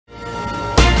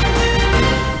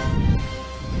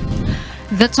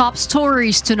The top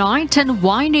stories tonight in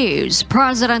Y News.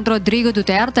 President Rodrigo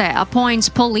Duterte appoints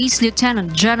Police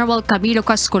Lieutenant General Camilo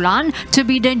Cascolan to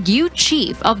be the new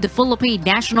chief of the Philippine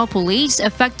National Police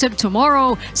effective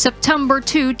tomorrow, September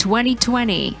 2,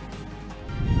 2020.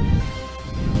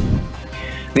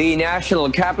 The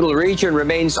National Capital Region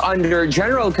remains under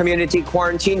general community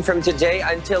quarantine from today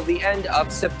until the end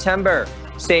of September.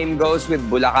 Same goes with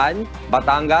Bulacan,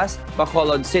 Batangas,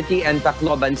 Bacolod City, and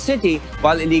Tacloban City,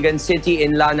 while Iligan City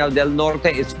in Lanao del Norte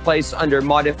is placed under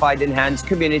modified enhanced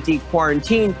community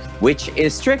quarantine, which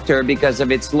is stricter because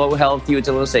of its low health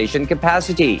utilization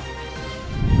capacity.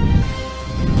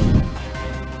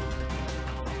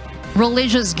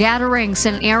 Religious gatherings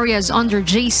in areas under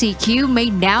GCQ may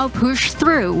now push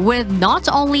through with not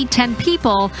only 10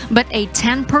 people but a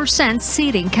 10%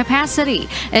 seating capacity.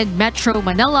 In Metro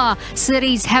Manila,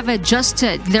 cities have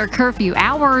adjusted their curfew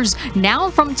hours now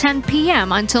from 10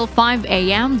 p.m. until 5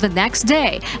 a.m. the next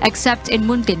day, except in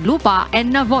Muntinlupa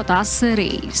and Navotas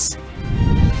cities.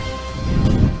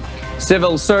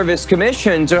 Civil Service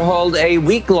Commission to hold a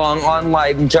week-long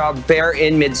online job fair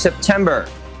in mid-September.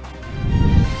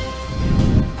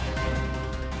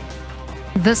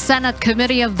 The Senate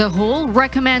Committee of the Whole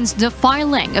recommends the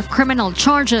filing of criminal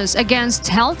charges against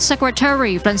Health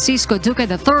Secretary Francisco Duque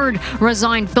III,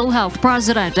 resigned PhilHealth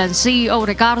President and CEO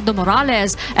Ricardo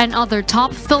Morales, and other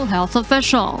top PhilHealth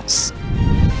officials.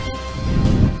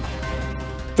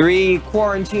 3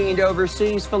 quarantined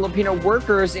overseas Filipino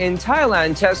workers in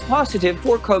Thailand test positive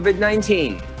for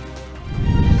COVID-19.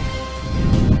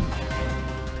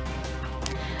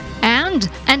 And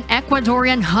an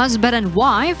Ecuadorian husband and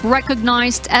wife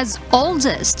recognized as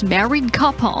oldest married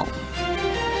couple.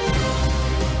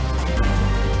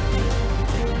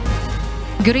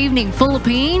 Good evening,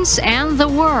 Philippines and the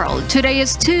world. Today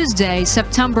is Tuesday,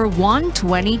 September 1,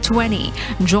 2020.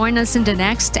 Join us in the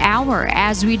next hour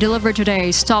as we deliver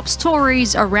today's top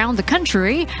stories around the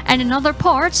country and in other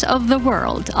parts of the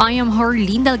world. I am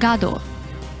Harleen Delgado.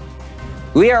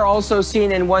 We are also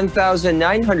seen in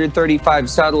 1,935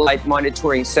 satellite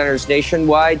monitoring centers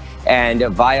nationwide and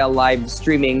via live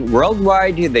streaming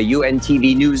worldwide, the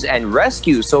UNTV News and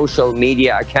Rescue social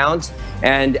media accounts,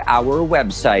 and our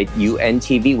website,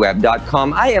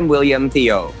 untvweb.com. I am William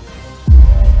Theo.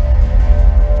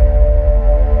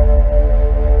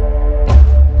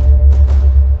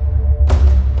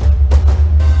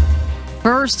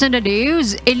 First in the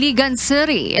news, Iligan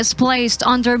City is placed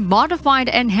under modified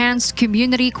enhanced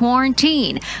community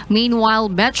quarantine. Meanwhile,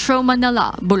 Metro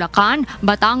Manila, Bulacan,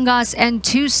 Batangas, and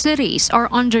 2 cities are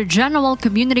under general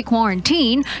community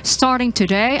quarantine starting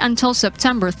today until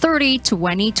September 30,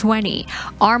 2020.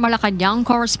 Our Malacanang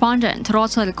correspondent,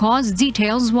 Rosal Cos,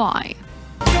 details why.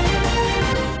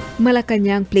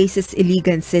 Malacanang places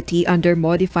Iligan City under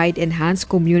Modified Enhanced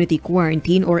Community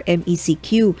Quarantine or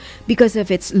MECQ because of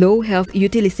its low health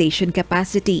utilization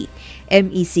capacity.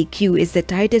 MECQ is the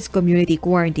tightest community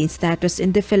quarantine status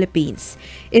in the Philippines.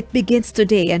 It begins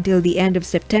today until the end of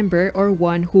September or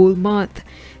 1 whole month.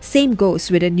 Same goes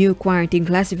with the new quarantine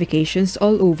classifications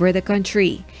all over the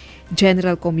country.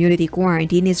 General community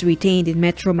quarantine is retained in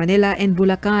Metro Manila and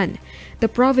Bulacan.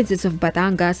 The provinces of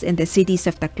Batangas and the cities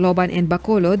of Tacloban and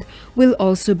Bacolod will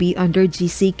also be under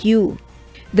GCQ.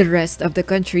 The rest of the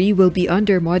country will be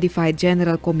under modified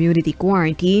general community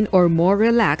quarantine or more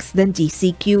relaxed than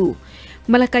GCQ.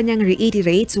 Malacanang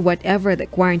reiterates whatever the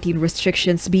quarantine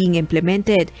restrictions being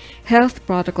implemented, health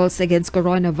protocols against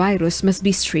coronavirus must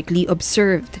be strictly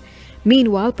observed.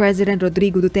 Meanwhile, President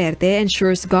Rodrigo Duterte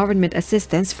ensures government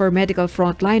assistance for medical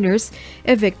frontliners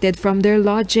evicted from their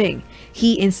lodging.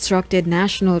 He instructed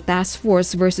National Task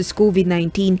Force versus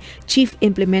COVID-19 Chief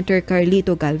Implementer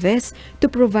Carlito Galvez to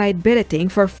provide billeting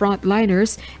for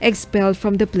frontliners expelled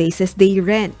from the places they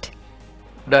rent.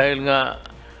 Dahil nga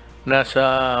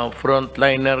nasa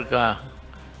frontliner ka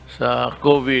sa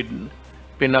COVID,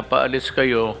 pinapaalis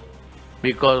kayo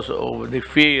because of the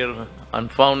fear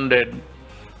unfounded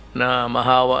na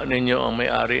mahawa ninyo ang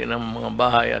may-ari ng mga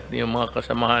bahay at yung mga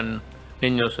kasamahan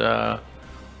ninyo sa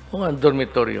mga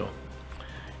dormitoryo.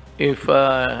 If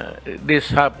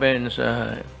this happens,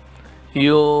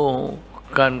 you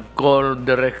can call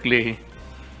directly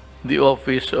the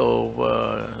office of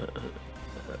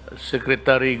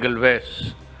Secretary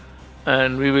Galvez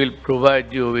and we will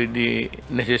provide you with the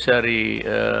necessary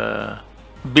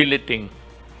billeting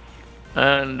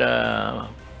and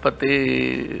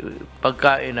pati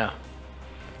pagkain na.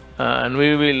 And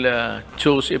we will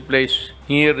choose a place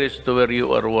nearest to where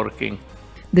you are working.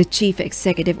 The chief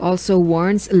executive also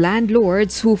warns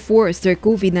landlords who force their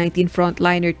COVID-19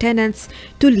 frontliner tenants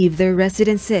to leave their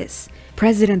residences.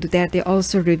 President Duterte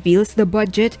also reveals the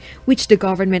budget which the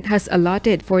government has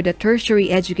allotted for the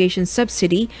tertiary education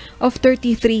subsidy of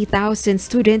 33,000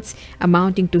 students,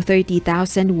 amounting to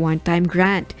 30,000 one-time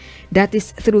grant. That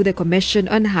is through the Commission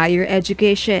on Higher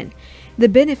Education. The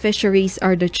beneficiaries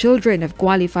are the children of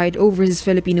qualified overseas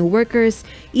Filipino workers,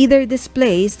 either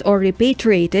displaced or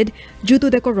repatriated due to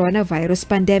the coronavirus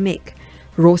pandemic.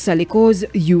 Rosa Licoz,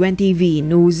 UNTV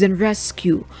News and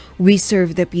Rescue. We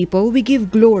serve the people, we give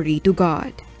glory to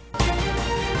God.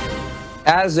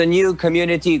 As a new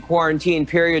community quarantine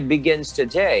period begins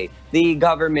today, the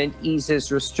government eases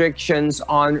restrictions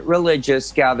on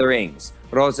religious gatherings.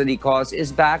 Rosa Licoz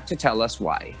is back to tell us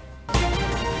why.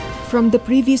 From the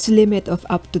previous limit of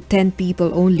up to 10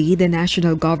 people only, the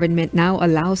national government now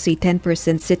allows a 10%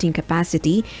 sitting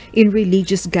capacity in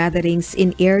religious gatherings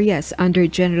in areas under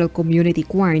general community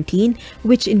quarantine,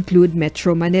 which include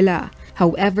Metro Manila.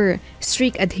 However,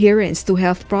 strict adherence to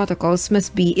health protocols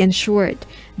must be ensured.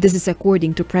 This is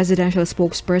according to Presidential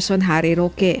Spokesperson Harry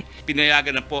Roque.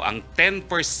 Pinayagan na po ang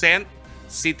 10%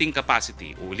 seating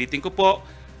capacity. Uulitin ko po,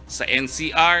 sa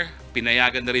NCR,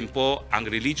 pinayagan na rin po ang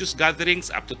religious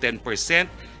gatherings up to 10%,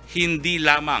 hindi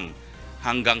lamang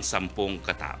hanggang 10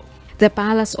 katao. The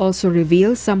palace also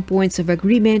reveals some points of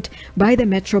agreement by the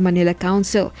Metro Manila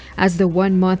Council as the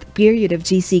one-month period of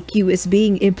GCQ is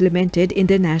being implemented in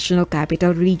the National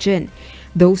Capital Region.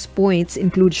 Those points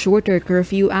include shorter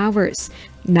curfew hours,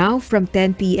 now from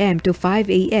 10 p.m. to 5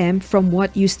 a.m. from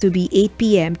what used to be 8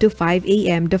 p.m. to 5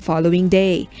 a.m. the following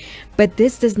day. But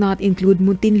this does not include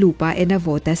Muntinlupa and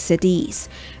Navotas cities.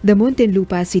 The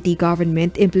Muntinlupa city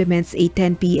government implements a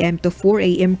 10 p.m. to 4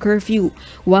 a.m. curfew,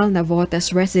 while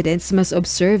Navotas residents must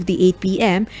observe the 8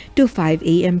 p.m. to 5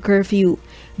 a.m. curfew.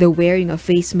 The wearing of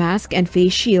face mask and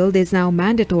face shield is now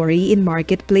mandatory in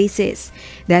marketplaces.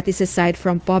 That is aside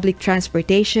from public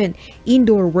transportation,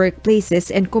 indoor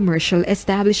workplaces, and commercial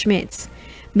establishments.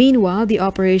 Meanwhile, the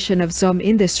operation of some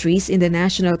industries in the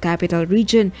National Capital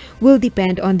Region will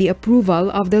depend on the approval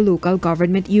of the local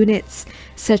government units,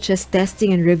 such as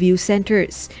testing and review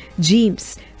centers,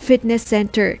 gyms, fitness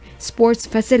center, sports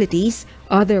facilities,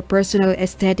 other personal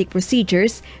aesthetic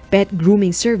procedures, pet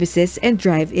grooming services, and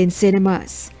drive-in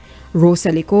cinemas.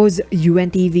 Rosa Licoz,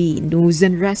 UNTV News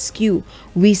and Rescue.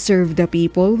 We serve the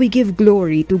people, we give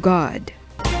glory to God.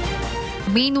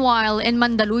 Meanwhile, in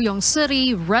Mandaluyong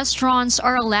City, restaurants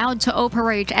are allowed to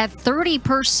operate at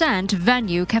 30%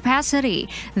 venue capacity.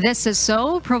 This is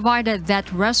so provided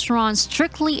that restaurants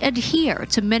strictly adhere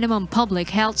to minimum public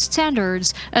health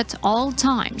standards at all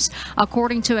times.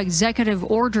 According to Executive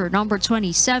Order Number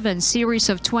 27, Series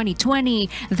of 2020,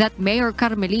 that Mayor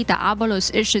Carmelita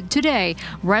Abalos issued today,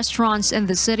 restaurants in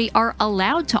the city are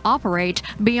allowed to operate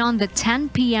beyond the 10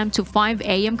 p.m. to 5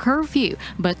 a.m. curfew,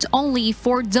 but only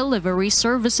for delivery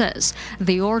services.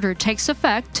 The order takes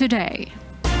effect today.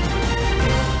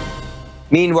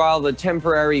 Meanwhile, the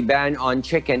temporary ban on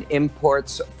chicken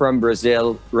imports from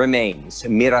Brazil remains.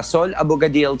 Mirasol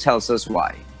Abogadil tells us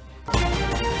why.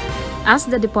 As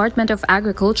the Department of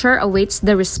Agriculture awaits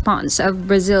the response of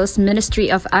Brazil's Ministry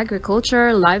of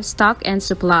Agriculture, Livestock and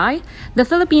Supply, the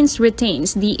Philippines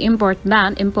retains the import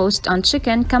ban imposed on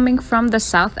chicken coming from the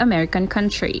South American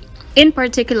country. In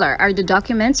particular are the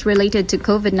documents related to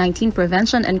COVID-19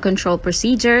 prevention and control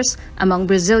procedures among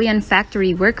Brazilian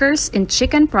factory workers in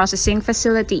chicken processing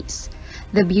facilities.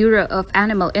 The Bureau of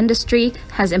Animal Industry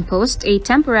has imposed a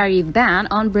temporary ban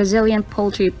on Brazilian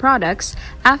poultry products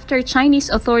after Chinese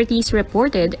authorities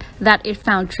reported that it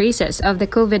found traces of the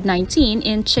COVID-19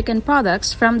 in chicken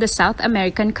products from the South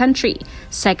American country,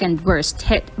 second worst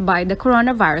hit by the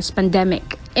coronavirus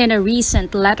pandemic. In a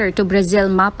recent letter to Brazil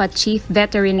MAPA Chief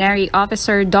Veterinary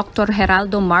Officer Dr.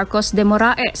 Geraldo Marcos de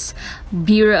Moraes,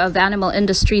 Bureau of Animal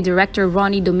Industry Director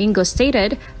Ronnie Domingo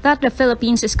stated that the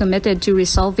Philippines is committed to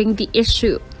resolving the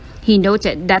issue. He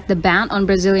noted that the ban on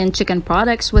Brazilian chicken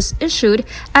products was issued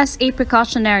as a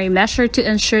precautionary measure to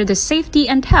ensure the safety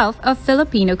and health of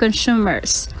Filipino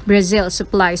consumers. Brazil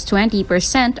supplies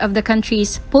 20% of the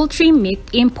country's poultry meat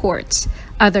imports.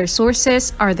 Other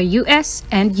sources are the US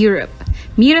and Europe.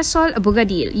 Mirasol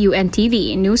Abogadil,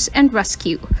 UNTV News and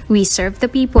Rescue. We serve the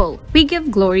people. We give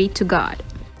glory to God.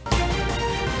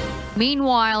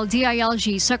 Meanwhile,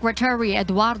 DILG Secretary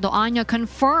Eduardo Año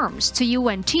confirms to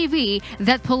UNTV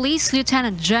that Police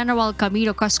Lieutenant General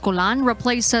Camilo Cascolan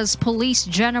replaces Police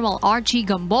General Archie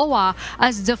Gamboa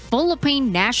as the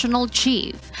Philippine National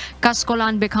Chief.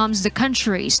 Cascolan becomes the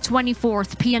country's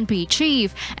 24th PNP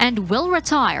chief and will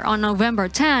retire on November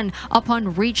 10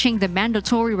 upon reaching the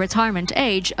mandatory retirement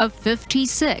age of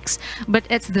 56. But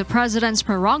it's the president's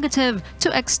prerogative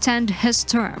to extend his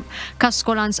term.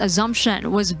 Cascolan's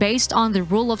assumption was based based on the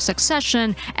rule of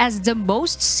succession as the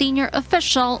most senior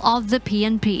official of the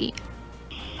PNP.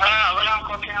 Wala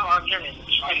akong pina-order eh.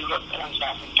 Sagot lang sa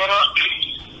akin. Pero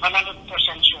 100%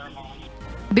 sure na.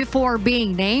 Before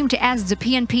being named as the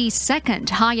PNP's second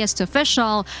highest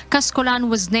official, Cascolan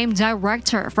was named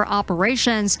Director for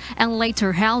Operations and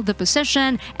later held the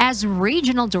position as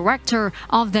Regional Director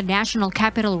of the National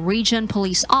Capital Region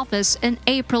Police Office in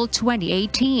April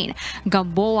 2018.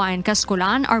 Gamboa and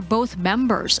Cascolan are both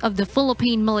members of the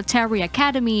Philippine Military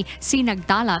Academy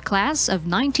Sinagdala class of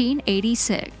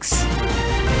 1986.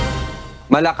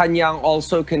 Malacanang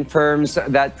also confirms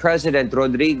that President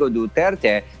Rodrigo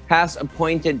Duterte has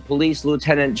appointed Police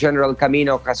Lieutenant General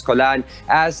Camino Cascolan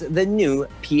as the new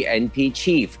PNP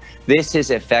chief. This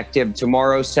is effective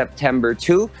tomorrow, September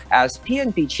 2, as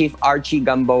PNP Chief Archie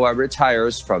Gamboa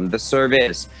retires from the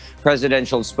service.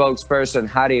 Presidential spokesperson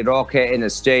Harry Roque in a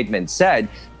statement said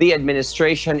the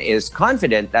administration is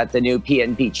confident that the new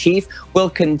PNP chief will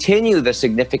continue the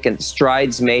significant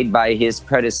strides made by his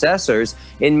predecessors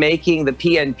in making the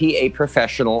PNP a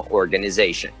professional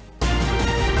organization.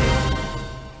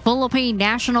 Philippine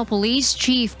National Police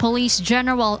Chief Police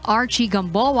General Archie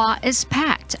Gamboa is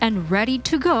packed and ready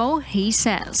to go, he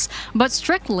says. But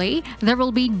strictly, there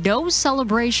will be no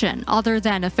celebration other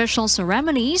than official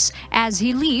ceremonies as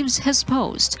he leaves his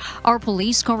post. Our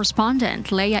police correspondent,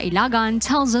 Leia Ilagan,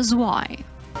 tells us why.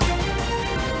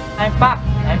 I'm packed.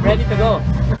 I'm ready to go.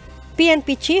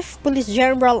 PNP Chief Police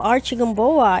General Archie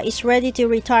Gamboa is ready to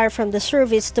retire from the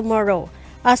service tomorrow,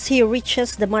 as he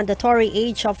reaches the mandatory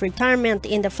age of retirement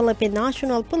in the Philippine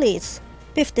National Police,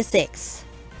 56.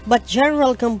 But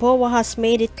General Gamboa has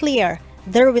made it clear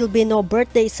there will be no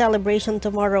birthday celebration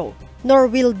tomorrow, nor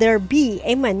will there be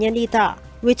a mañanita,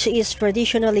 which is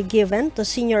traditionally given to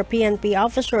senior PNP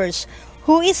officers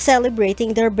who is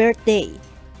celebrating their birthday.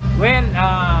 Well,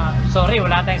 sorry,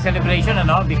 wala tayong celebration,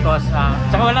 because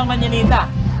saka walang mañanita.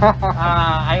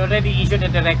 I already issued a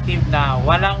directive na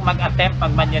walang mag-attempt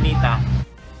mag-mañanita.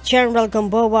 General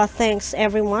Gamboa thanks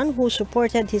everyone who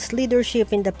supported his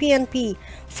leadership in the PNP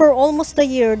for almost a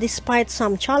year despite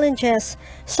some challenges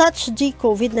such as the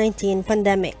COVID-19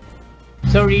 pandemic.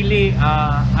 So really,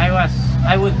 I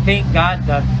would thank God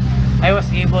that I was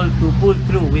able to pull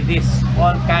through with this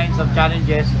all kinds of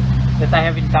challenges that I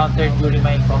have encountered during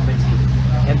my incumbency.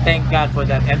 And thank God for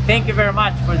that. And thank you very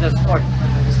much for the support,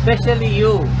 especially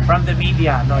you from the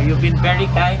media. No, you've been very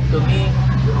kind to me.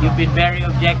 You've been very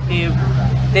objective.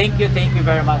 Thank you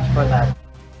very much for that.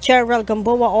 General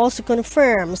Gamboa also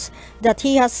confirms that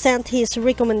he has sent his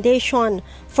recommendation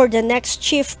for the next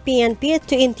Chief PNP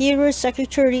to Interior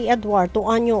Secretary Eduardo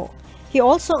Año. He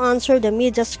also answered the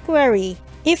media's query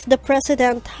if the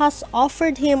President has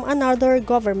offered him another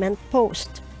government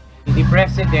post. The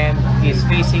President is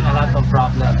facing a lot of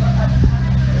problems.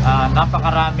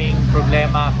 Napakaraming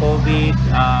problema, COVID,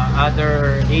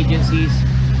 other agencies.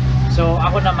 So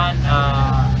ako naman,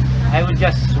 I will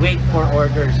just wait for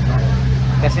orders. No?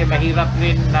 Kasi mahirap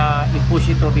rin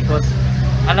i-push ito because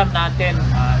alam natin,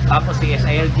 tapos si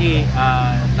SILG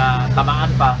na tamaan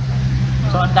pa.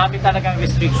 So ang dami talagang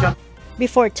restriction.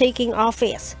 Before taking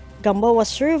office, Gamboa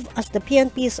served as the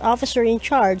PNP's officer in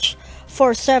charge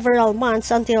for several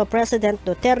months until President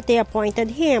Duterte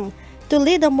appointed him to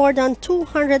lead a more than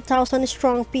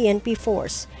 200,000-strong PNP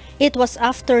force. It was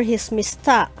after his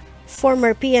mista.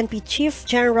 Former PNP Chief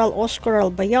General Oscar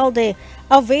Albayalde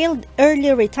availed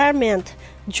early retirement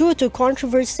due to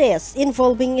controversies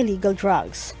involving illegal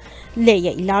drugs.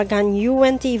 Leia Ilagan,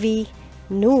 UNTV,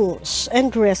 News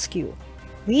and Rescue.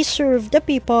 We serve the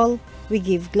people, we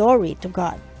give glory to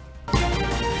God.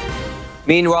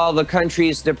 Meanwhile, the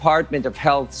country's Department of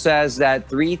Health says that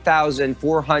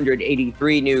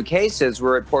 3,483 new cases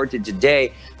were reported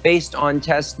today based on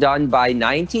tests done by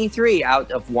 93 out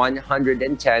of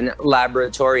 110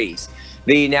 laboratories.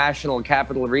 The National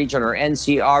Capital Region, or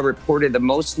NCR, reported the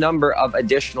most number of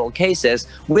additional cases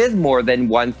with more than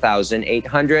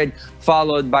 1,800,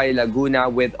 followed by Laguna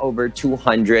with over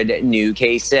 200 new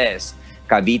cases.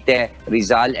 Cavite,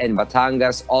 Rizal, and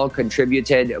Batangas all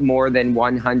contributed more than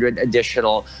 100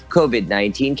 additional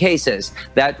COVID-19 cases.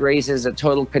 That raises the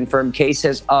total confirmed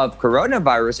cases of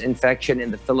coronavirus infection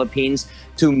in the Philippines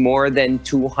to more than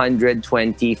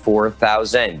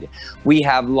 224,000. We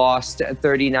have lost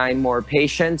 39 more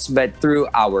patients, but through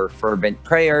our fervent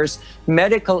prayers,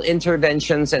 medical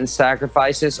interventions, and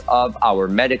sacrifices of our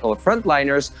medical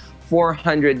frontliners,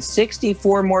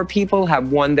 464 more people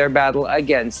have won their battle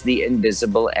against the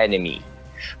invisible enemy.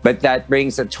 But that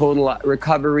brings the total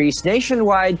recoveries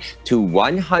nationwide to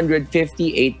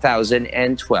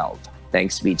 158,012.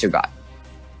 Thanks be to God.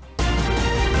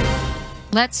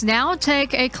 Let's now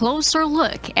take a closer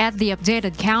look at the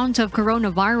updated count of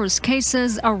coronavirus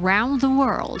cases around the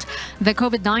world. The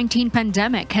COVID-19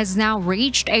 pandemic has now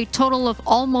reached a total of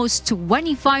almost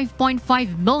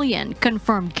 25.5 million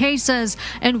confirmed cases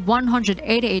in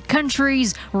 188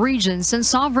 countries, regions, and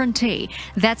sovereignty.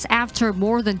 That's after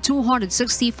more than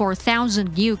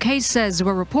 264,000 new cases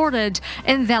were reported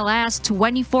in the last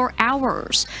 24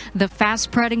 hours. The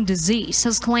fast-spreading disease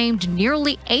has claimed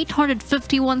nearly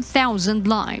 851,000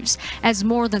 lives, as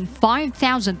more than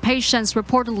 5,000 patients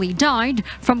reportedly died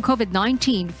from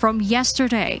COVID-19 from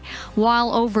yesterday,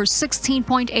 while over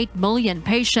 16.8 million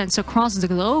patients across the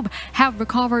globe have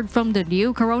recovered from the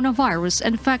new coronavirus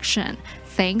infection.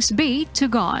 Thanks be to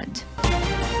God.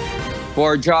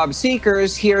 For job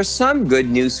seekers, here's some good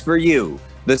news for you.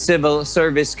 The Civil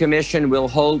Service Commission will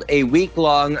hold a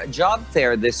week-long job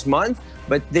fair this month,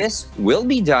 but this will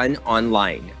be done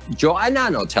online.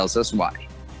 Joanano tells us why.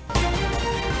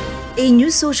 A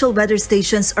new social weather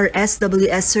stations or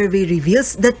SWS survey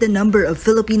reveals that the number of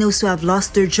Filipinos who have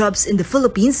lost their jobs in the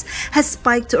Philippines has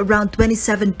spiked to around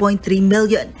 27.3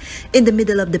 million. In the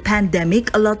middle of the pandemic,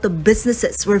 a lot of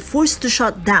businesses were forced to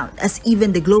shut down as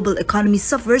even the global economy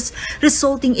suffers,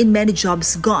 resulting in many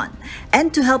jobs gone.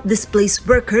 And to help displaced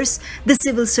workers, the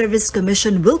Civil Service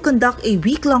Commission will conduct a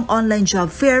week-long online job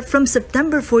fair from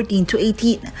September 14 to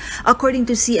 18. According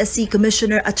to CSC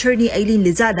Commissioner Attorney Aileen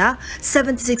Lizada,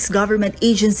 76 government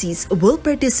agencies will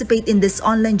participate in this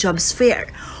online jobs fair.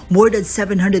 More than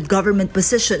 700 government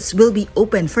positions will be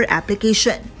open for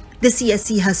application. The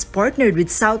CSC has partnered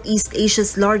with Southeast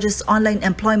Asia's largest online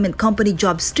employment company,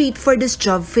 JobStreet, for this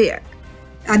job fair.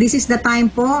 This is the time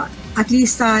po, at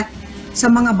least sa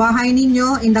mga bahay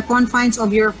ninyo, in the confines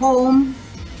of your home,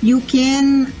 you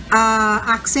can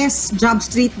access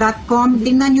jobstreet.com.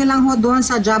 Tingnan nyo lang ho doon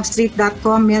sa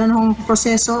jobstreet.com. Meron hong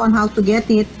proseso on how to get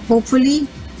it. Hopefully,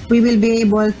 we will be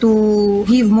able to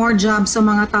give more jobs sa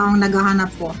mga taong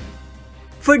naghahanap po.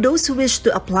 For those who wish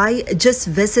to apply, just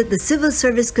visit the Civil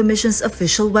Service Commission's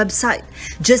official website.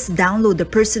 Just download the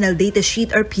personal data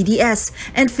sheet or PDS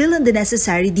and fill in the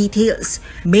necessary details.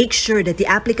 Make sure that the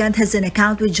applicant has an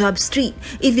account with JobStreet.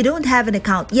 If you don't have an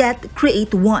account yet,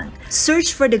 create one.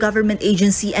 Search for the government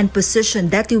agency and position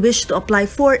that you wish to apply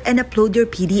for and upload your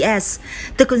PDS.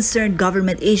 The concerned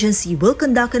government agency will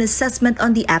conduct an assessment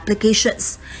on the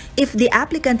applications. If the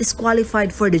applicant is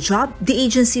qualified for the job, the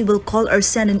agency will call or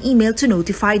send an email to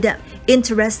notify them.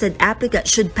 Interested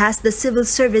applicants should pass the civil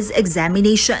service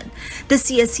examination. The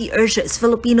CSC urges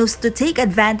Filipinos to take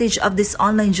advantage of this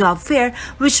online job fair,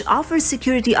 which offers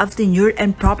security of tenure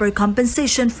and proper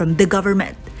compensation from the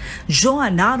government.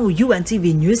 Joanano,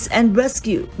 UNTV News and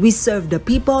Rescue. We serve the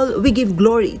people, we give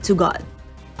glory to God.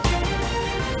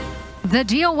 The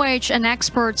DOH and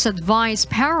experts advise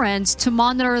parents to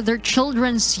monitor their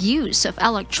children's use of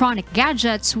electronic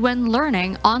gadgets when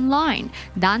learning online.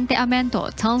 Dante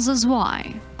Amento tells us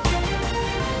why.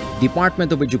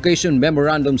 Department of Education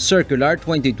Memorandum Circular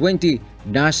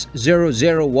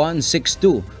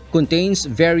 2020-00162 contains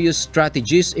various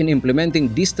strategies in implementing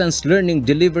distance learning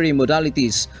delivery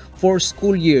modalities for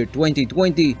school year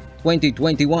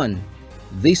 2020-2021.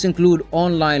 These include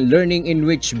online learning in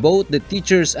which both the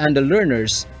teachers and the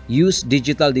learners use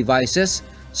digital devices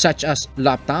such as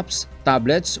laptops,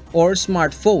 tablets, or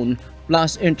smartphone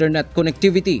plus internet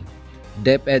connectivity.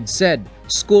 DepEd said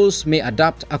schools may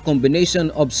adopt a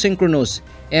combination of synchronous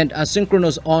and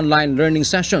asynchronous online learning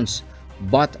sessions,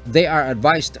 but they are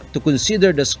advised to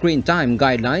consider the screen time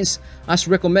guidelines as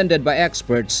recommended by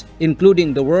experts,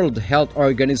 including the World Health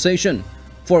Organization.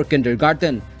 For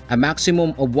kindergarten, a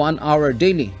maximum of 1 hour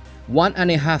daily,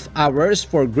 1.5 hours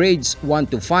for grades 1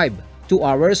 to 5, 2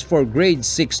 hours for grades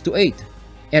 6 to 8,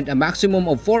 and a maximum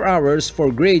of 4 hours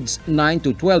for grades 9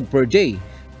 to 12 per day,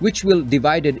 which will be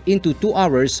divided into 2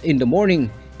 hours in the morning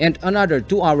and another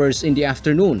 2 hours in the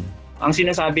afternoon. Ang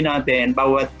sinasabi natin,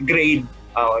 bawat grade,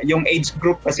 yung age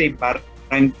group kasi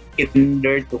parang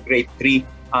kinder to grade 3,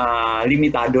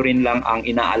 limitado rin lang ang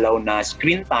inaalaw na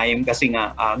screen time kasi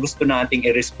nga gusto nating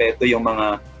irespeto yung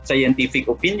mga scientific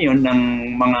opinion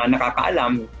ng mga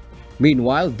nakakaalam.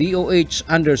 Meanwhile, DOH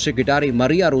Undersecretary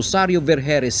Maria Rosario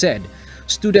Vergere said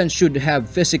students should have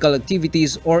physical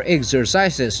activities or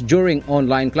exercises during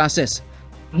online classes.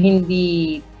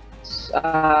 Hindi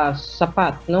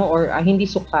sapat, no, or hindi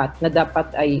sukat na dapat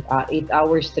ay 8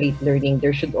 hours straight learning.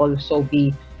 There should also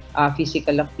be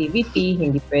physical activity.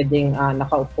 Hindi pwedeng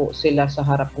nakaupo sila sa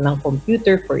harap ng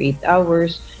computer for 8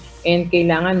 hours. And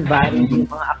kailangan varied yung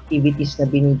mga activities na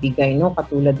binibigay, no,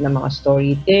 katulad ng mga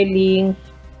storytelling.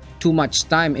 Too much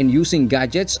time in using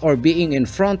gadgets or being in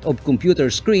front of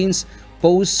computer screens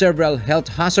pose several health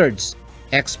hazards.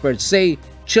 Experts say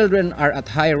children are at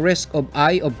high risk of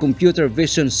eye of computer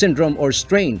vision syndrome or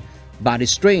strain, body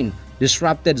strain,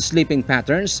 disrupted sleeping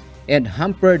patterns, and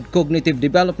hampered cognitive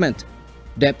development.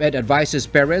 DepEd advises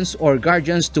parents or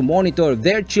guardians to monitor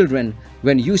their children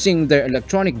when using their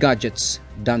electronic gadgets.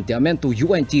 Dante Amento,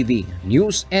 UNTV,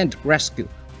 News and Rescue.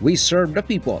 We serve the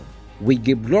people. We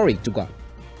give glory to God.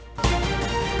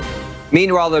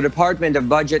 Meanwhile, the Department of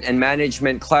Budget and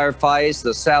Management clarifies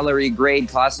the salary grade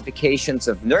classifications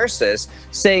of nurses,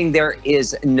 saying there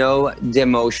is no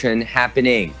demotion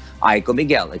happening. Aiko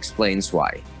Miguel explains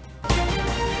why.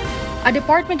 A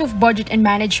Department of Budget and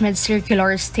Management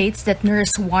circular states that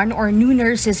Nurse 1 or new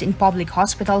nurses in public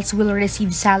hospitals will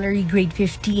receive salary grade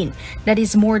 15, that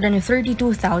is more than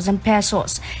 32,000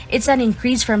 pesos. It's an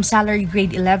increase from salary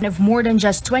grade 11 of more than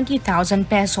just 20,000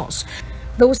 pesos.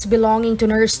 Those belonging to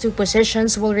Nurse 2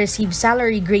 positions will receive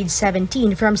salary grade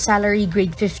 17 from salary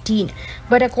grade 15.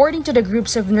 But according to the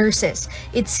groups of nurses,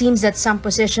 it seems that some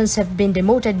positions have been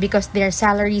demoted because their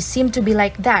salaries seem to be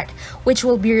like that, which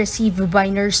will be received by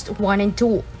Nurse 1 and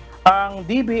 2. Ang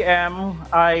DBM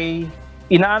ay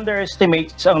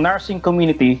ina-underestimates ang nursing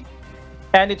community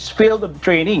and its field of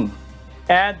training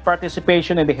and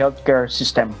participation in the healthcare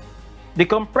system. The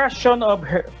compression of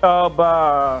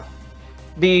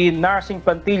the nursing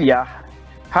plantilla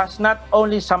has not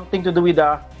only something to do with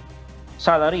the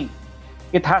salary,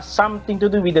 it has something to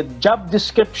do with the job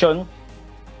description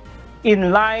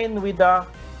in line with the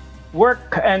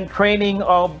work and training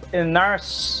of a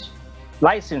nurse,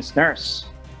 licensed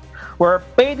nurse, where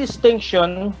pay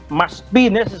distinction must be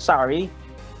necessary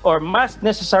or must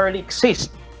necessarily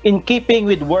exist in keeping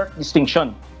with work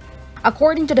distinction.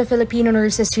 According to the Filipino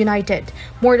Nurses United,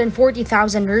 more than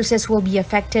 40,000 nurses will be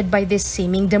affected by this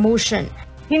seeming demotion.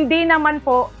 Hindi naman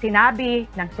po sinabi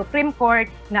ng Supreme Court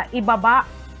na ibaba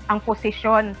ang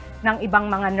posisyon ng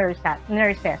ibang mga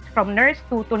nurses from Nurse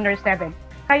 2 to Nurse 7.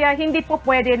 Kaya hindi po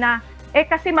pwede na,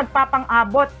 kasi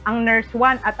magpapang-abot ang Nurse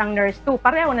 1 at ang Nurse 2.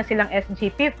 Pareho na silang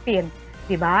SG-15,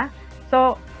 di ba?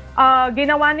 So,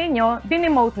 ginawa ninyo,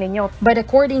 dinemote ninyo. But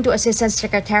according to Assistant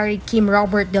Secretary Kim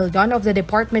Robert Delgon of the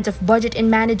Department of Budget and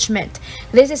Management,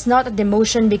 this is not a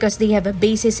demotion because they have a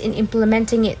basis in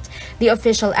implementing it. The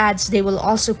official adds they will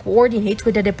also coordinate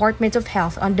with the Department of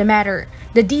Health on the matter.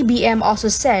 The DBM also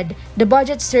said the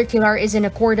budget circular is in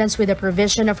accordance with the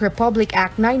provision of Republic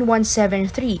Act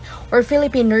 9173 or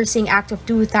Philippine Nursing Act of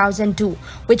 2002,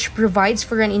 which provides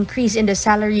for an increase in the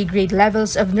salary grade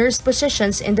levels of nurse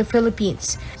positions in the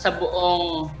Philippines. Sa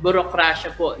buong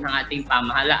burokrasya po ng ating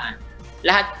pamahalaan,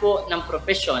 lahat po ng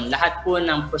profesyon, lahat po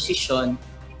ng posisyon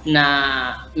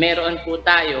na meron po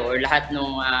tayo or lahat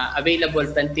ng available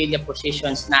plantilla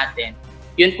positions natin,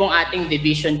 yun pong ating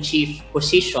division chief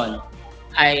position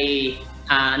ay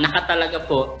nakatalaga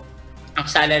po ang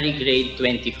salary grade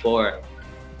 24.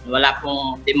 Wala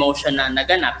pong demotion na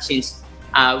naganap since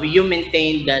you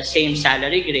maintain the same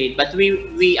salary grade, but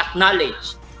we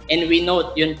acknowledge and we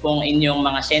note yun pong inyong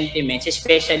mga sentiments,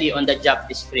 especially on the job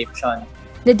description.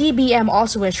 The DBM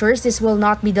also assures this will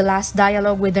not be the last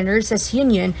dialogue with the Nurses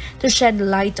Union to shed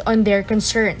light on their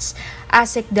concerns.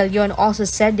 ASEC De Leon also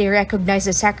said they recognize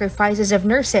the sacrifices of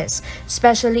nurses,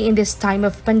 especially in this time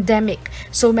of pandemic,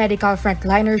 so medical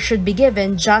frontliners should be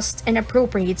given just and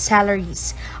appropriate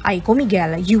salaries. Aiko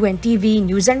Miguel, UNTV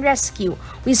News and Rescue.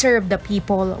 We serve the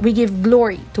people. We give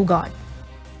glory to God.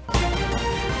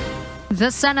 The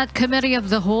Senate Committee of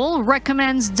the Whole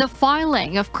recommends the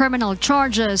filing of criminal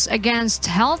charges against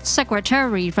Health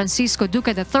Secretary Francisco Duque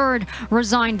III,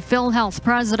 resigned PhilHealth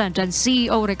President and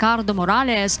CEO Ricardo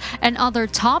Morales, and other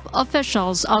top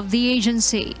officials of the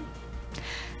agency.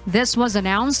 This was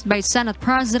announced by Senate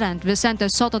President Vicente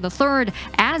Soto III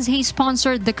as he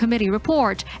sponsored the committee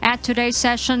report at today's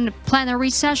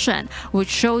plenary session, which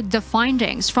showed the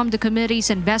findings from the committee's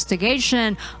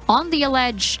investigation on the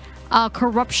alleged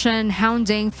corruption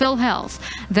hounding PhilHealth.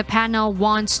 The panel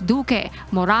wants Duque,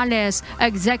 Morales,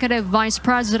 Executive Vice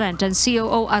President and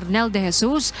COO Arnel de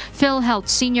Jesus, PhilHealth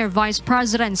Senior Vice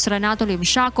Presidents Renato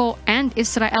Limshaco and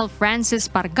Israel Francis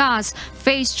Pargas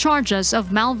face charges of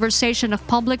malversation of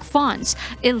public funds,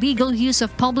 illegal use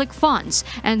of public funds,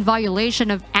 and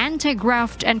violation of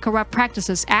Anti-Graft and Corrupt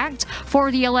Practices Act for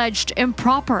the alleged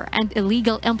improper and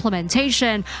illegal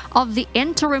implementation of the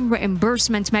Interim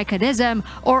Reimbursement Mechanism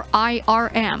or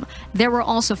IRM. They were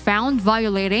also found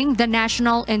violating the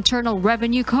National Internal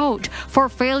Revenue Code for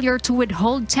failure to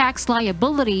withhold tax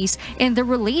liabilities in the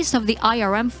release of the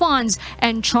IRM funds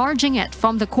and charging it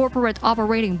from the corporate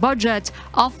operating budget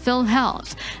of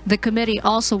PhilHealth. The committee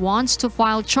also wants to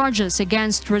file charges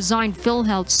against resigned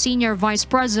PhilHealth Senior Vice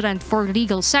President for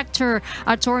Legal Sector,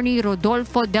 Attorney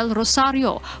Rodolfo Del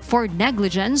Rosario, for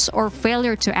negligence or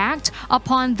failure to act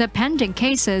upon the pending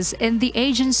cases in the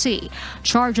agency.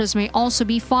 Charges may also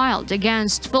be filed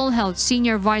against PhilHealth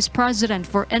Senior Vice President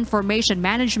for Information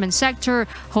Management Sector,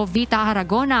 Jovita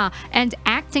Aragona, and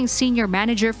Acting Senior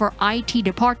Manager for IT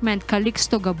Department,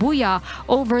 Calixto Gabuya,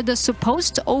 over the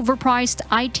supposed overpriced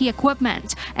IT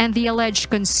equipment and the alleged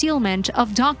concealment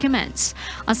of documents.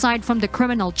 Aside from the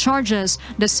criminal charges,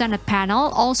 the Senate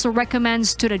panel also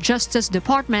recommends to the Justice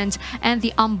Department and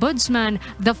the Ombudsman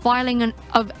the filing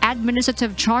of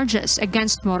administrative charges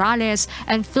against Morales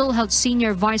and PhilHealth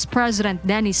Senior Vice President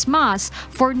Dennis Mas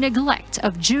for neglect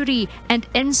of duty and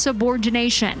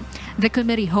insubordination. The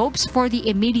committee hopes for the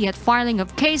immediate filing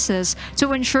of cases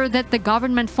to ensure that the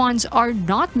government funds are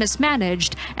not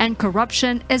mismanaged and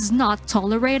corruption is not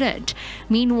tolerated.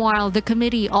 Meanwhile, the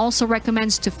committee also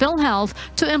recommends to PhilHealth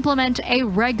to implement a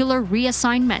regular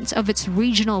reassignment of its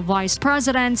regional vice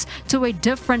presidents to a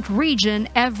different region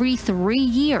every 3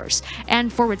 years,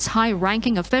 and for its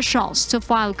high-ranking officials to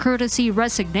file courtesy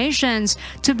resignations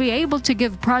to be able to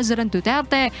give President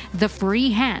Duterte the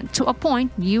free hand to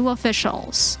appoint new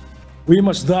officials. We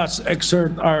must thus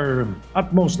exert our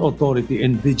utmost authority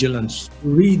and vigilance to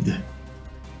rid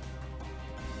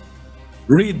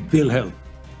PhilHealth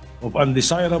of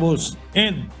undesirables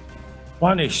and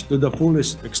punish to the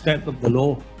fullest extent of the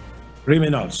law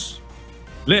criminals.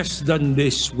 Less than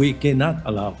this we cannot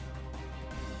allow.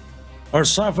 Our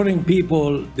suffering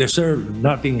people deserve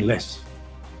nothing less.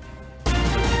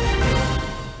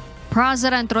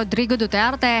 President Rodrigo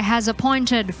Duterte has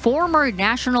appointed former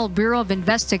National Bureau of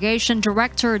Investigation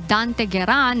Director Dante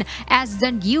Gueran as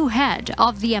the new head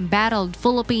of the embattled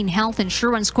Philippine Health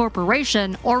Insurance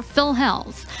Corporation, or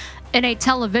PhilHealth. In a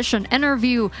television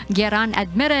interview, Gueran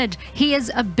admitted he is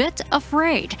a bit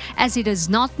afraid as he does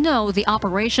not know the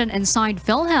operation inside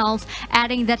PhilHealth,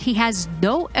 adding that he has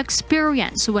no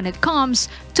experience when it comes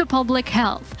to public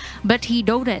health. But he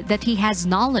noted that he has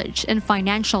knowledge in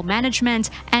financial management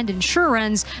and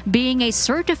insurance, being a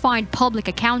certified public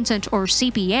accountant or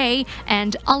CPA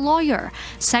and a lawyer.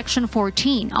 Section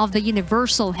 14 of the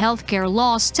Universal Healthcare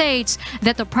Law states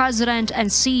that the president and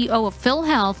CEO of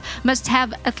PhilHealth must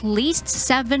have at least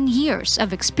 7 years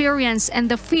of experience in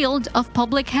the field of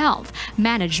public health,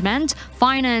 management,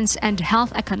 finance, and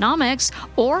health economics,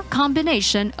 or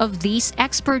combination of these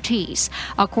expertise.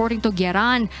 According to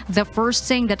Gueran, the first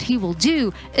thing that he will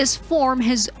do is form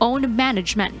his own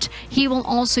management. He will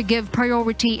also give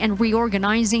priority in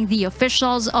reorganizing the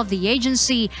officials of the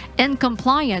agency in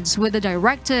compliance with the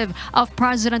directive of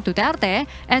President Duterte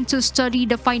and to study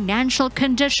the financial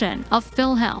condition of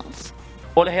PhilHealth.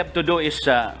 All I have to do is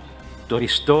to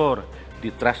restore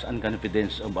the trust and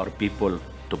confidence of our people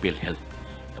to PhilHealth.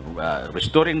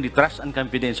 Restoring the trust and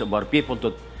confidence of our people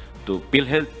to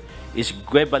PhilHealth is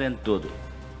equivalent to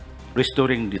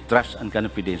restoring the trust and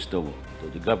confidence to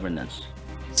the governance.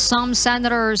 Some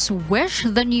senators wish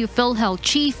the new PhilHealth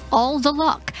chief all the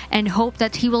luck and hope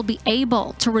that he will be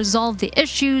able to resolve the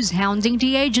issues hounding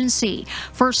the agency.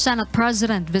 For Senate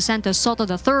President Vicente Soto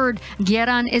III,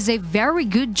 Gueran is a very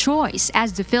good choice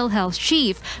as the PhilHealth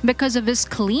chief because of his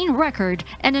clean record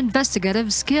and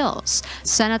investigative skills.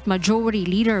 Senate Majority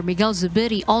Leader Miguel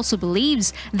Zubiri also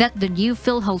believes that the new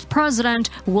PhilHealth president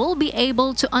will be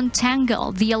able to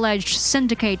untangle the alleged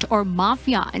syndicate or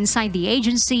mafia inside the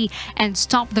agency and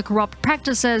stop the corrupt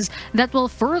practices that will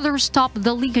further stop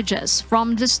the leakages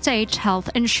from the State Health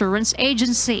Insurance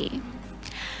Agency.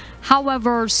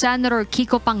 However, Senator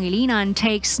Kiko Pangilinan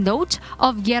takes note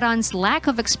of Gueran's lack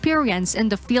of experience in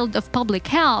the field of public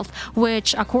health,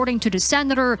 which, according to the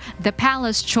senator, the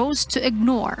palace chose to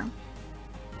ignore.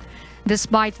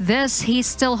 Despite this, he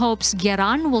still hopes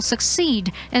Gueran will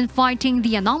succeed in fighting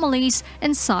the anomalies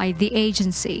inside the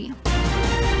agency.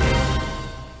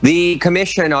 The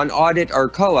Commission on Audit, or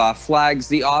COA, flags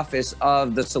the Office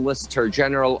of the Solicitor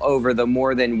General over the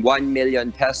more than 1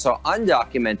 million peso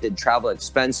undocumented travel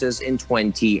expenses in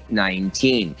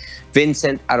 2019.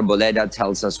 Vincent Arboleda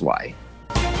tells us why.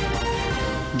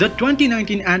 The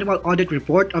 2019 Annual Audit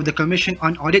Report of the Commission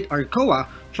on Audit, or COA,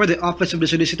 for the Office of the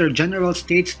Solicitor General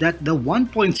states that the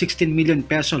 1.16 million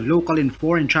peso local and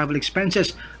foreign travel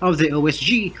expenses of the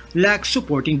OSG lack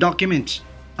supporting documents.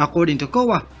 According to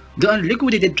COA, The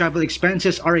unliquidated travel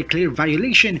expenses are a clear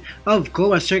violation of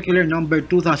COA Circular No.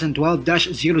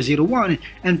 2012-001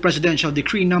 and Presidential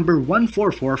Decree No.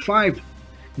 1445.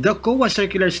 The COA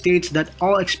circular states that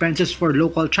all expenses for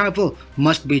local travel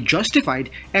must be justified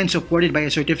and supported by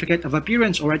a certificate of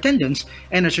appearance or attendance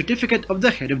and a certificate of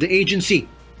the head of the agency.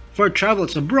 For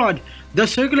travels abroad, the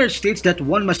circular states that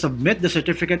one must submit the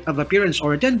certificate of appearance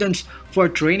or attendance for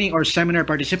training or seminar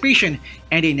participation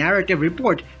and a narrative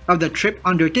report of the trip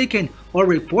undertaken or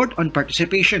report on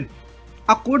participation.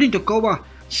 According to COA,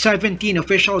 17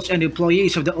 officials and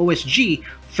employees of the OSG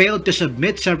failed to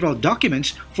submit several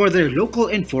documents for their local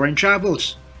and foreign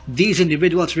travels. These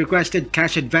individuals requested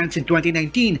cash advance in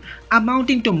 2019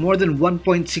 amounting to more than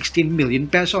 1.16 million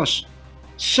pesos.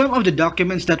 Some of the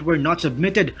documents that were not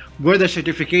submitted were the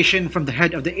certification from the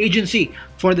head of the agency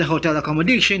for the hotel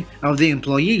accommodation of the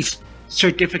employees,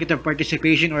 certificate of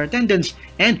participation or attendance,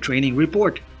 and training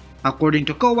report. According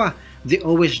to COA, the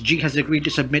OSG has agreed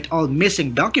to submit all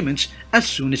missing documents as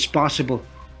soon as possible.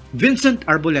 Vincent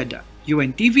Arboleda,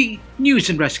 UNTV, News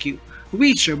and Rescue.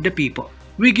 We serve the people.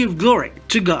 We give glory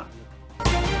to God.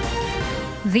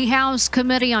 The House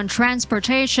Committee on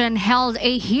Transportation held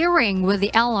a hearing with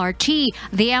the LRT,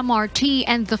 the MRT,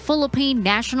 and the Philippine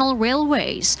National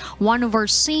Railways. One of our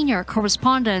senior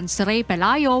correspondents, Ray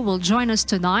Pelayo, will join us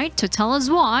tonight to tell us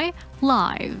why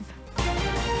live.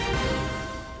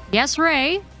 Yes,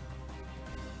 Ray?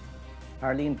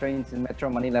 Arlene, trains in Metro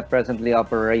Manila presently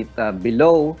operate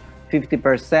below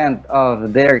 50%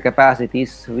 of their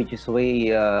capacities, which is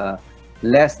way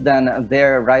less than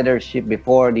their ridership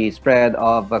before the spread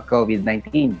of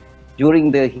COVID-19.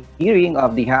 During the hearing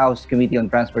of the House Committee on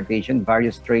Transportation,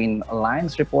 various train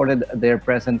lines reported their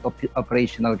present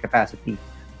operational capacity.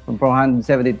 From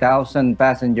 470,000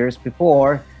 passengers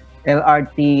before,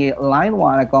 LRT Line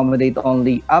 1 accommodate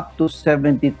only up to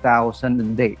 70,000 a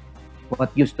day.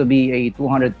 What used to be a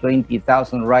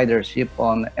 220,000 ridership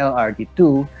on LRT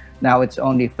 2, now it's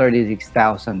only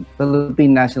 36,000.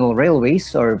 Philippine National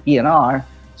Railways, or PNR,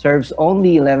 serves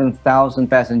only 11,000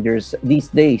 passengers these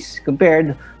days,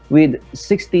 compared with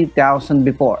 60,000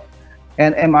 before.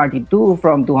 And MRT2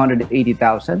 from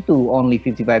 280,000 to only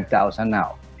 55,000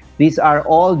 now. These are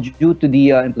all due to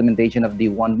the implementation of the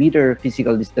 1-meter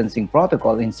physical distancing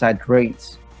protocol inside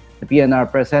trains. The PNR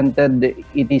presented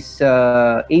it is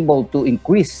able to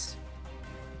increase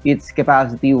its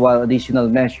capacity while additional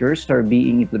measures are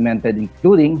being implemented,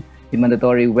 including the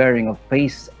mandatory wearing of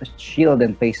face shield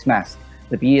and face mask.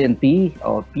 The PNP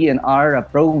or PNR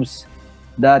proves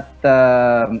that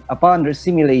upon their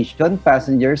simulation,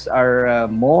 passengers are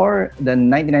more than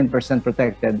 99%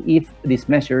 protected if these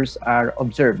measures are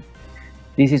observed.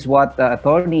 This is what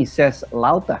Attorney Ces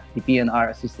Lauta, the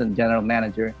PNR Assistant General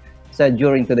Manager, said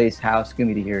during today's House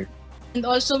Committee hearing. And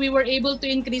also, we were able to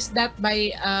increase that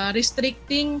by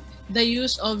restricting the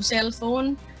use of cell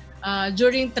phone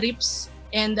during trips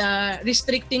and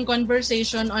restricting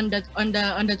conversation on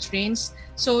the trains.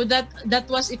 So that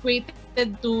was equated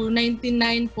to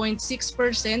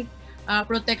 99.6%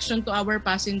 protection to our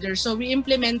passengers. So we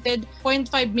implemented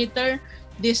 0.5 meter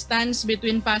distance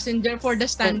between passenger for the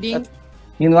standing.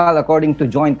 Meanwhile, according to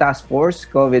Joint Task Force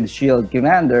COVID Shield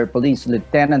Commander, Police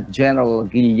Lieutenant General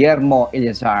Guillermo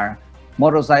Eleazar,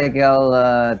 motorcycle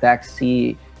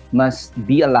taxi must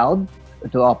be allowed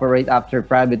to operate after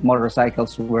private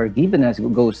motorcycles were given a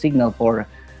go signal for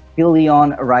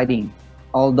pillion riding.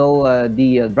 Although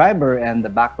the driver and the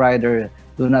back rider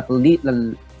do not live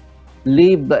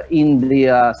in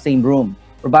the same room,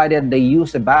 provided they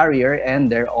use a barrier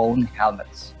and their own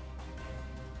helmets.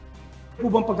 Po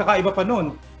bang pagkakaiba pa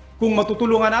nun? Kung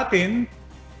matutulungan natin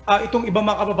itong ibang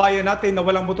mga kababayan natin na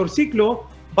walang motorsiklo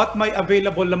but may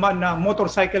available naman na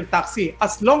motorcycle taxi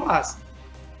as long as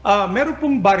meron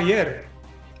pong barrier.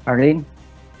 Arlene?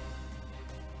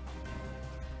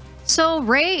 So,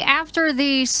 Ray, after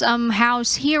this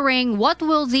House hearing, what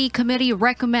will the committee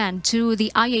recommend to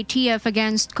the IATF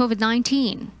against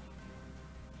COVID-19?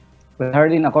 Well,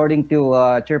 Arlene, according to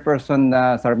Chairperson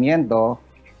Sarmiento,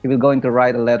 he will going to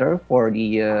write a letter for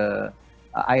the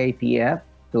IATF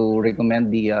to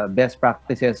recommend the best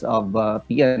practices of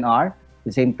PNR. At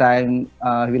the same time,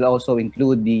 he will also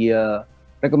include the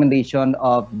recommendation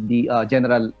of the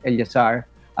General Eleazar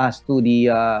as to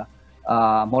the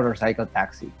motorcycle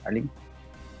taxi. Arlene?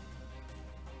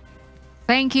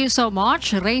 Thank you so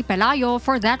much, Ray Pelayo,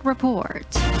 for that report.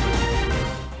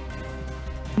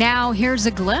 Now, here's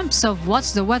a glimpse of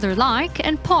what's the weather like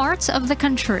in parts of the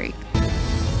country.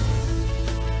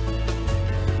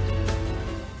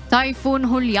 Typhoon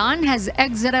Julian has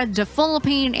exited the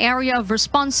Philippine area of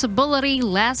responsibility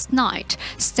last night.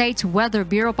 State Weather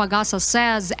Bureau Pagasa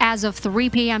says as of 3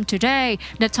 p.m. today,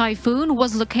 the typhoon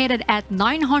was located at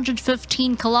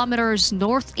 915 kilometers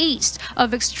northeast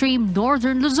of extreme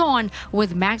northern Luzon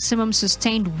with maximum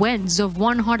sustained winds of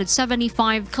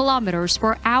 175 kilometers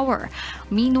per hour.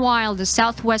 Meanwhile, the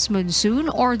southwest monsoon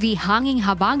or the Hanging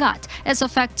Habagat is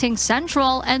affecting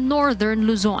central and northern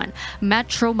Luzon.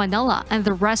 Metro Manila and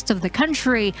the rest of the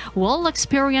country will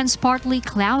experience partly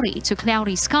cloudy to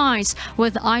cloudy skies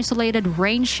with isolated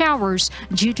rain showers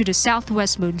due to the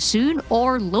southwest monsoon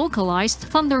or localized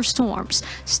thunderstorms.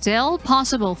 Still,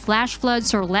 possible flash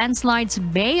floods or landslides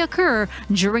may occur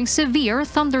during severe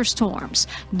thunderstorms.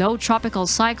 No tropical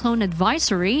cyclone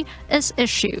advisory is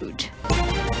issued.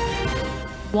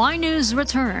 Y News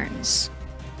returns.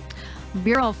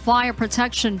 Bureau of Fire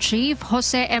Protection Chief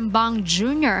Jose Embang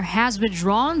Jr. has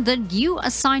withdrawn the new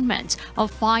assignment of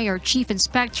Fire Chief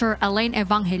Inspector Elaine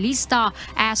Evangelista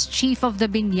as Chief of the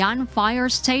Binyan Fire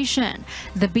Station.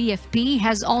 The BFP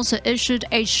has also issued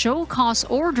a show cause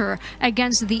order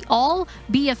against the all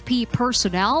BFP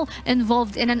personnel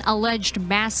involved in an alleged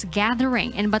mass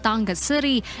gathering in Batangas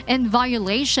City in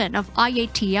violation of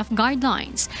IATF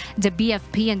guidelines. The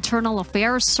BFP Internal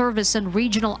Affairs Service and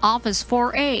Regional Office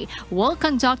 4A will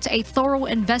conduct a thorough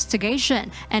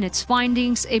investigation and its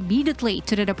findings immediately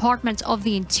to the Department of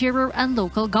the Interior and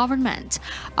Local Government.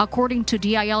 According to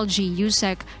DILG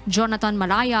Sec Jonathan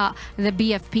Malaya, the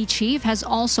BFP chief has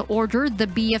also ordered the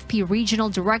BFP Regional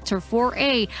Director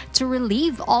 4A to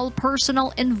relieve all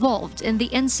personnel involved in the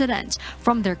incident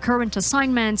from their current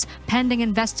assignments pending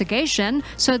investigation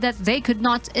so that they could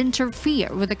not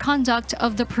interfere with the conduct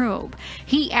of the probe.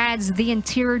 He adds the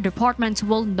Interior Department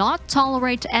will not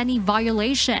tolerate any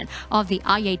violation of the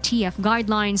IATF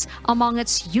guidelines among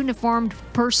its uniformed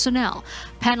personnel.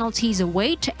 Penalties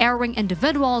await erring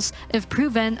individuals if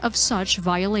proven of such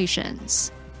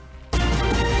violations.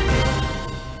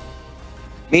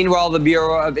 Meanwhile, the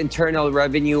Bureau of Internal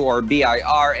Revenue, or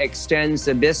BIR, extends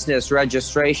the business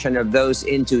registration of those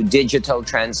into digital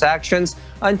transactions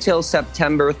until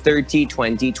September 30,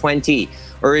 2020.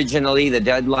 Originally, the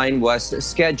deadline was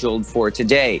scheduled for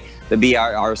today. The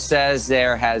BIR says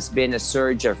there has been a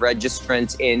surge of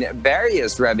registrants in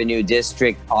various revenue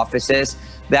district offices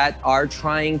that are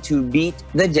trying to beat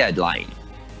the deadline.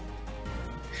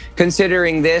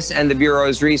 Considering this and the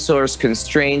Bureau's resource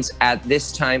constraints at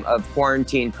this time of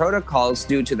quarantine protocols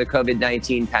due to the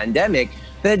COVID-19 pandemic,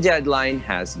 the deadline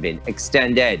has been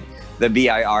extended. The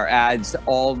BIR adds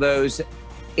all those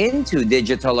into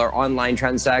digital or online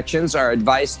transactions are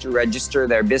advised to register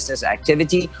their business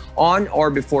activity on or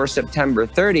before September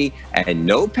 30, and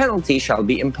no penalty shall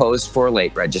be imposed for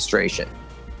late registration.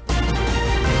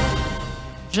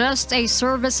 Just a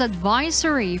service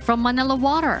advisory from Manila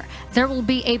Water. There will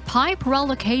be a pipe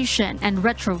relocation and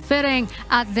retrofitting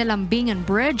at the Lambingan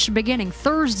Bridge beginning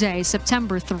Thursday,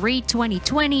 September 3,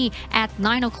 2020 at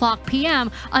 9 o'clock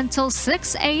p.m. until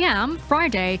 6 a.m.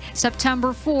 Friday,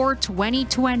 September 4,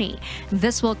 2020.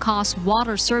 This will cause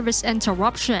water service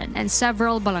interruption in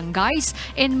several barangays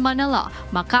in Manila,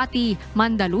 Makati,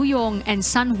 Mandaluyong, and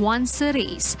San Juan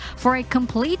cities. For a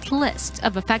complete list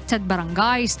of affected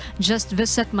barangays, just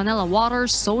visit Manila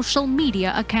Water's social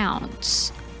media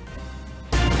accounts.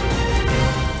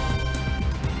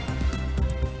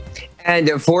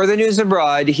 And for the news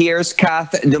abroad, here's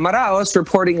Kath Dumaraos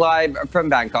reporting live from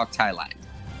Bangkok, Thailand.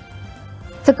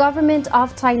 The government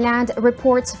of Thailand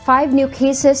reports 5 new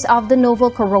cases of the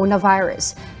novel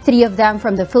coronavirus, 3 of them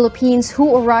from the Philippines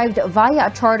who arrived via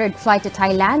a chartered flight to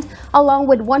Thailand, along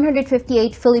with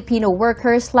 158 Filipino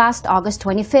workers last August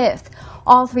 25th.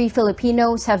 All 3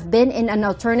 Filipinos have been in an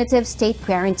alternative state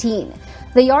quarantine.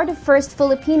 They are the first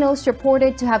Filipinos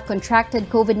reported to have contracted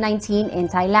COVID-19 in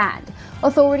Thailand.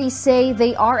 Authorities say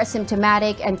they are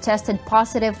asymptomatic and tested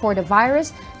positive for the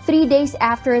virus 3 days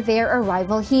after their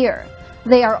arrival here.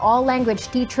 They are all language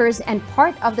teachers and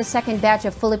part of the second batch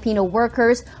of Filipino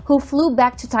workers who flew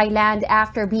back to Thailand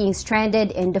after being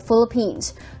stranded in the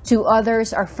Philippines. 2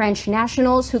 others are French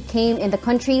nationals who came in the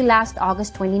country last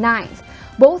August 29th.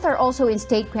 Both are also in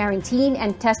state quarantine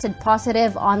and tested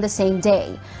positive on the same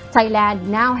day. Thailand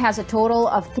now has a total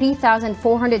of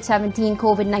 3,417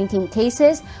 COVID-19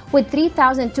 cases with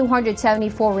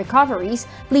 3,274 recoveries,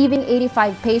 leaving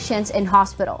 85 patients in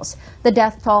hospitals. The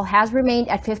death toll has remained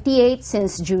at 58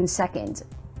 since June 2nd.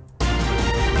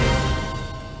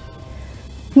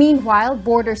 Meanwhile,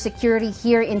 border security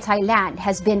here in Thailand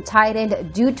has been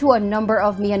tightened due to a number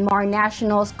of Myanmar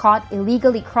nationals caught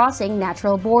illegally crossing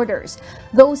natural borders.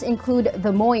 Those include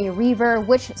the Moy River,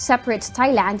 which separates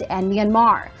Thailand and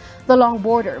Myanmar. The long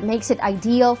border makes it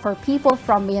ideal for people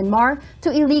from Myanmar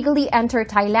to illegally enter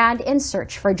Thailand in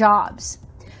search for jobs.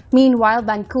 Meanwhile,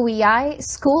 Bankuyai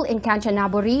School in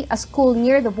Kanchanaburi, a school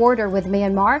near the border with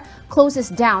Myanmar, closes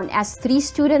down as 3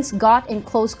 students got in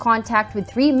close contact with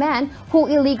 3 men who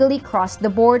illegally crossed the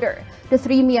border. The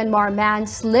 3 Myanmar men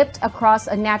slipped across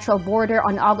a natural border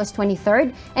on August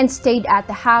 23rd and stayed at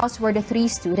the house where the 3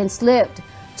 students lived.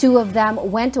 2 of them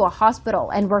went to a hospital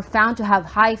and were found to have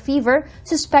high fever,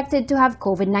 suspected to have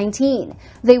COVID-19.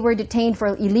 They were detained for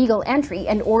illegal entry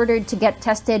and ordered to get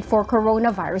tested for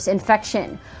coronavirus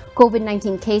infection.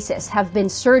 COVID-19 cases have been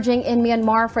surging in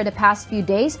Myanmar for the past few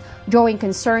days, drawing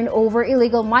concern over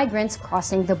illegal migrants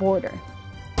crossing the border.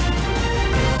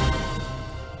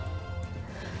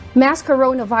 Mass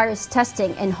coronavirus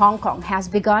testing in Hong Kong has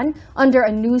begun under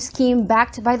a new scheme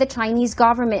backed by the Chinese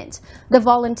government. The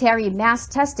voluntary mass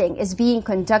testing is being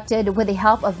conducted with the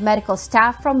help of medical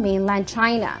staff from mainland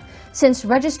China. Since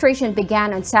registration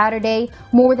began on Saturday,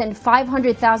 more than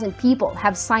 500,000 people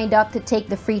have signed up to take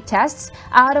the free tests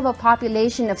out of a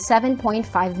population of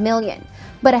 7.5 million.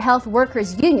 But a health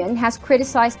workers union has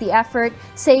criticized the effort,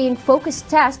 saying focused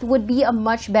tests would be a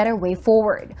much better way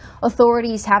forward.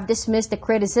 Authorities have dismissed the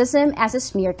criticism as a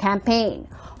smear campaign.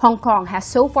 Hong Kong has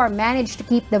so far managed to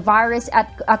keep the virus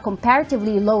at a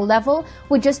comparatively low level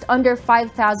with just under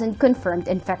 5,000 confirmed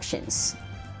infections.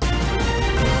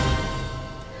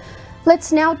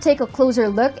 Let's now take a closer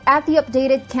look at the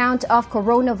updated count of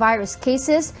coronavirus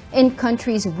cases in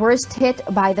countries worst hit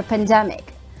by the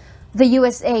pandemic. The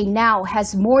USA now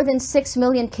has more than 6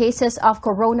 million cases of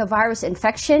coronavirus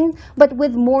infection, but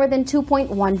with more than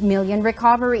 2.1 million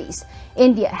recoveries.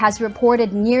 India has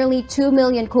reported nearly 2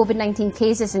 million COVID-19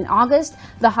 cases in August,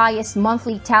 the highest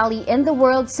monthly tally in the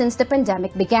world since the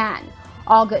pandemic began.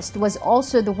 August was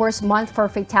also the worst month for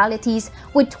fatalities,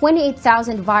 with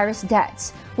 28,000 virus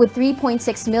deaths. With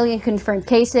 3.6 million confirmed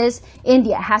cases,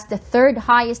 India has the 3rd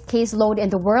highest caseload in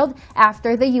the world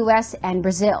after the US and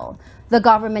Brazil. The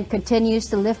government continues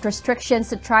to lift restrictions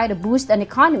to try to boost an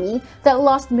economy that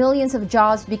lost millions of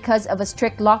jobs because of a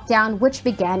strict lockdown which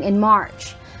began in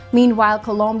March. Meanwhile,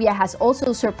 Colombia has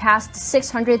also surpassed the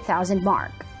 600,000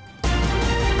 mark.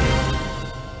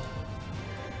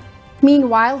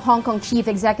 Meanwhile, Hong Kong Chief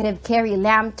Executive Carrie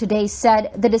Lam today said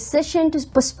the decision to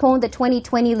postpone the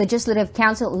 2020 Legislative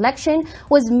Council election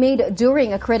was made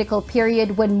during a critical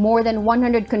period when more than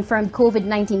 100 confirmed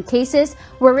COVID-19 cases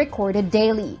were recorded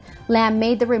daily. Lam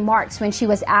made the remarks when she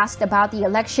was asked about the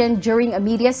election during a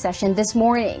media session this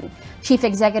morning. Chief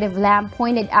Executive Lam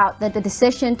pointed out that the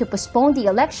decision to postpone the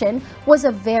election was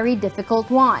a very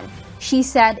difficult one. She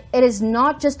said it is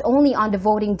not just only on the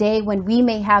voting day when we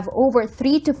may have over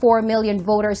 3 to 4 million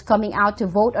voters coming out to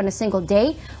vote on a single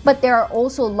day, but there are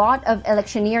also a lot of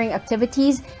electioneering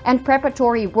activities and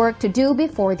preparatory work to do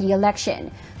before the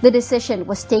election. The decision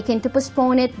was taken to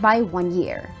postpone it by 1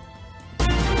 year.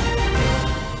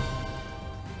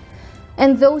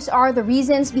 And those are the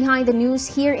reasons behind the news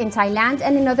here in Thailand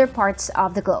and in other parts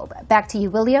of the globe. Back to you,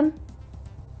 William.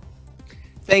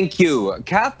 Thank you.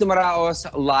 Kath Dumaraos,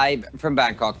 live from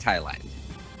Bangkok, Thailand.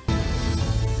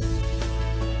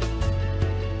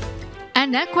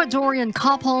 An Ecuadorian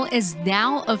couple is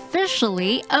now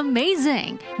officially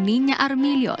amazing. Nina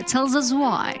Armilio tells us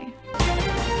why.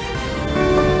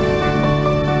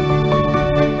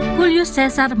 Julio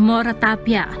Cesar Mora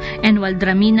Tapia and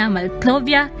Waldramina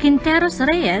Malclovia Quinteros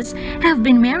Reyes have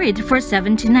been married for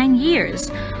 79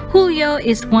 years. Julio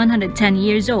is 110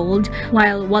 years old,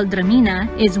 while Waldramina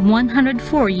is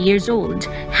 104 years old.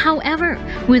 However,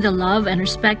 with the love and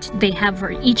respect they have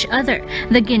for each other,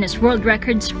 the Guinness World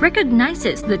Records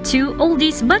recognizes the two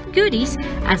oldies but goodies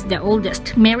as the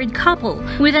oldest married couple,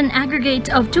 with an aggregate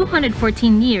of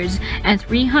 214 years and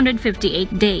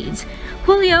 358 days.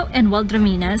 Julio and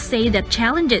Waldramina say that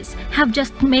challenges have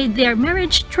just made their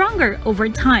marriage stronger over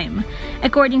time.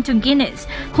 According to Guinness,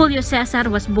 Julio Cesar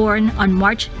was born on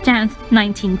March 10,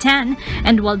 1910,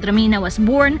 and Waldramina was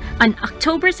born on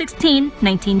October 16,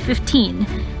 1915.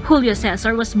 Julio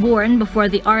Cesar was born before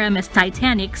the RMS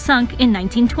Titanic sunk in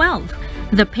 1912.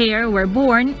 The pair were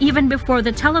born even before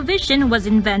the television was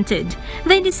invented.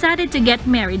 They decided to get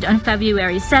married on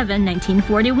February 7,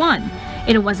 1941.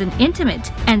 It was an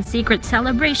intimate and secret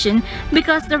celebration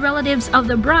because the relatives of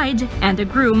the bride and the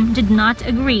groom did not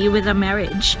agree with the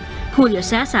marriage. Julio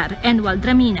Cesar and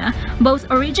Waldramina, both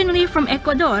originally from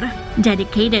Ecuador,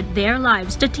 dedicated their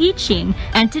lives to teaching,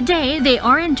 and today they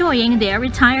are enjoying their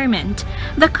retirement.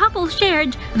 The couple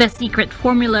shared the secret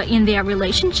formula in their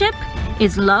relationship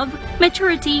is love,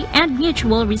 maturity, and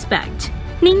mutual respect.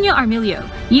 Nino Armilio,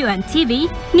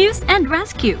 UNTV, News and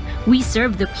Rescue. We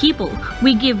serve the people.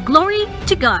 We give glory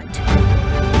to God.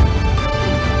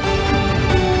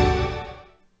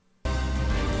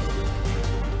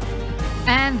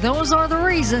 And those are the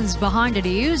reasons behind the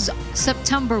news,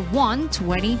 September 1,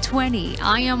 2020.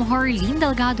 I am Harleen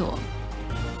Delgado.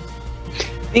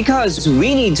 Because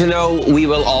we need to know, we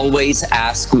will always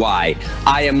ask why.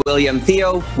 I am William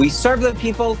Theo. We serve the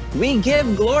people. We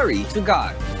give glory to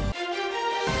God.